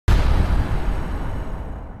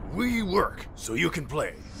We work so you can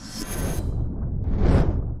play.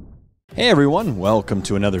 Hey everyone, welcome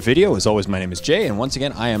to another video. As always, my name is Jay, and once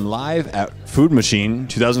again, I am live at Foodmachine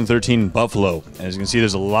 2013 Buffalo. And as you can see,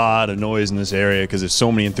 there's a lot of noise in this area because there's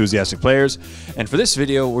so many enthusiastic players. And for this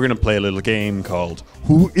video, we're going to play a little game called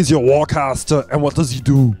Who is your Warcaster and what does he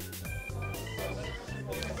do?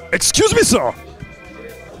 Excuse me, sir!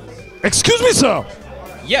 Excuse me, sir!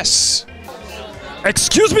 Yes!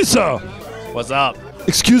 Excuse me, sir! What's up?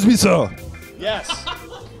 Excuse me, sir! Yes!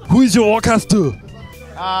 Who is your Warcaster?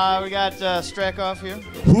 We got Strakov here.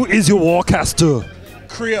 Who is your Warcaster?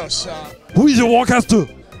 Krios. Who is your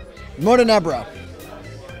Warcaster? Mordenebra.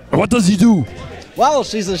 And what does he do? Well,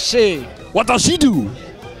 she's a she. What does she do?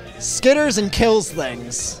 Skitters and kills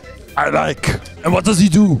things. I like. And what does he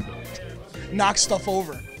do? Knock stuff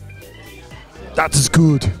over. That is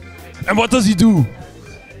good. And what does he do?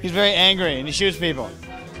 He's very angry and he shoots people.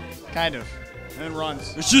 Kind of. And then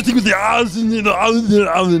runs. You're shooting with the arms in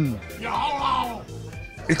the oven.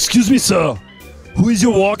 Excuse me, sir. Who is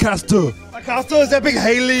your Warcaster? My caster is Epic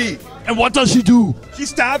Haley. And what does she do? She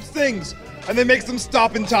stabs things and then makes them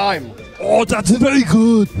stop in time. Oh, that's very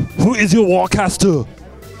good. Who is your Warcaster?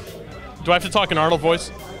 Do I have to talk in Arnold voice?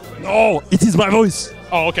 No, it is my voice.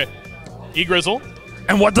 Oh, okay. E-Grizzle.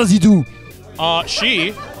 And what does he do?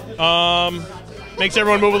 She makes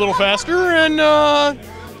everyone move a little faster and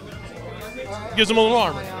gives them a little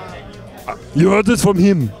armor. You heard this from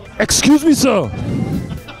him. Excuse me, sir.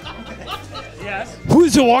 Yes? Who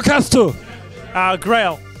is your Warcaster?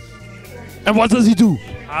 Grail. And what does he do?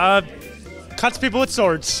 Cuts people with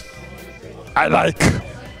swords. I like.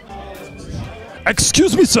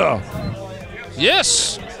 Excuse me, sir.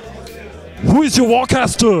 Yes! Who is your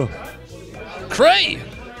Warcaster? Cray!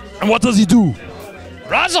 And what does he do?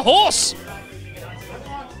 Rides a horse!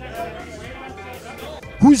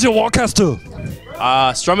 Who is your Warcaster?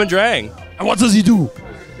 Strum and Drang. And what does he do?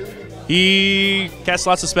 He casts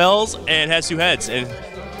lots of spells and has two heads and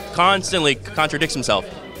constantly contradicts himself.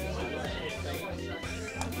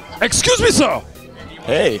 Excuse me, sir.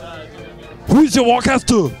 Hey, Who is your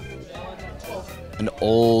Warcaster? an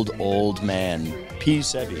old man.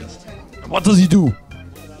 P7. And what does he do?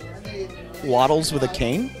 Waddles with a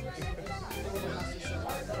cane?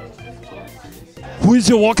 Who is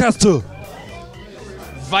your Warcaster?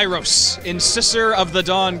 Viros, Incisor of the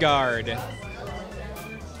Dawn Guard.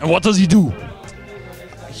 And what does he do?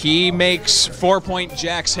 He makes 4-point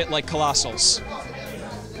jacks hit like colossals.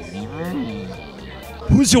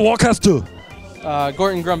 Who is your Warcaster?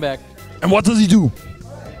 Gorton Grumback. And what does he do?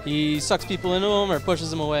 He sucks people into him or pushes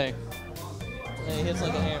them away. And he hits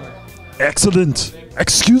like a hammer. Excellent.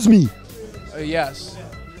 Excuse me. Yes.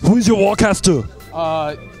 Who is your Warcaster?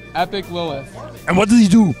 Epic Lilith. And what does he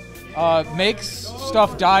do? Makes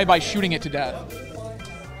stuff die by shooting it to death.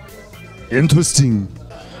 Interesting.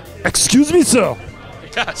 Excuse me, sir.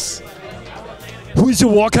 Yes. Who is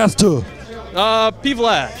your Warcaster?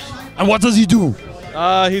 P-Vlad. And what does he do?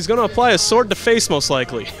 He's gonna apply a sword to face, most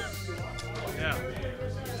likely. Yeah.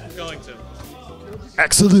 I'm going to.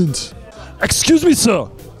 Excellent. Excuse me, sir.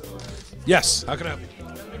 Yes, how can I help?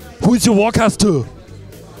 Who is your Warcaster?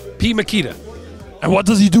 P. Makita. And what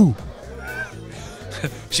does he do?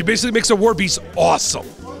 She basically makes a war beast awesome.